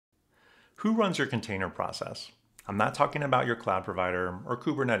Who runs your container process? I'm not talking about your cloud provider or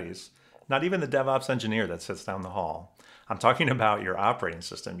Kubernetes, not even the DevOps engineer that sits down the hall. I'm talking about your operating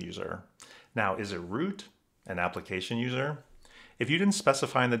system user. Now, is it root, an application user? If you didn't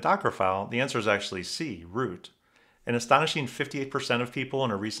specify in the Docker file, the answer is actually C, root. An astonishing 58% of people in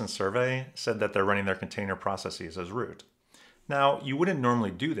a recent survey said that they're running their container processes as root. Now, you wouldn't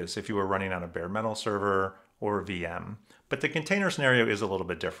normally do this if you were running on a bare metal server or a VM, but the container scenario is a little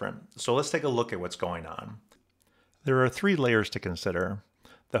bit different. So let's take a look at what's going on. There are three layers to consider.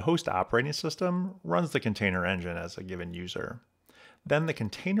 The host operating system runs the container engine as a given user. Then the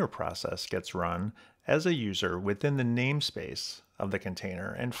container process gets run as a user within the namespace of the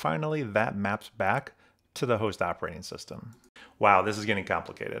container, and finally that maps back to the host operating system. Wow, this is getting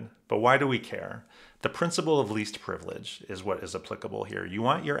complicated, but why do we care? The principle of least privilege is what is applicable here. You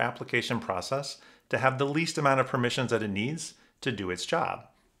want your application process to have the least amount of permissions that it needs to do its job.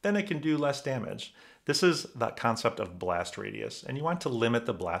 Then it can do less damage. This is the concept of blast radius, and you want to limit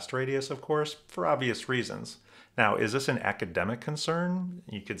the blast radius, of course, for obvious reasons. Now, is this an academic concern?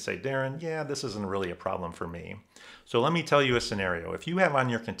 You could say, Darren, yeah, this isn't really a problem for me. So let me tell you a scenario. If you have on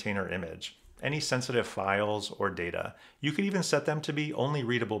your container image any sensitive files or data, you could even set them to be only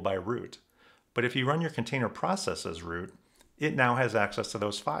readable by root. But if you run your container process as root, it now has access to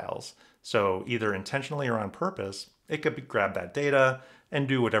those files. So either intentionally or on purpose, it could grab that data and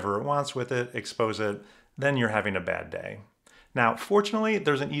do whatever it wants with it, expose it, then you're having a bad day. Now, fortunately,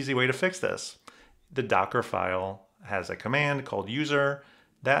 there's an easy way to fix this. The Docker file has a command called user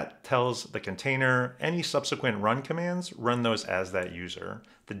that tells the container any subsequent run commands, run those as that user.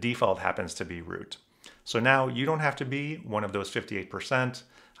 The default happens to be root. So now you don't have to be one of those 58%.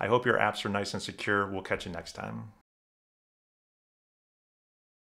 I hope your apps are nice and secure. We'll catch you next time.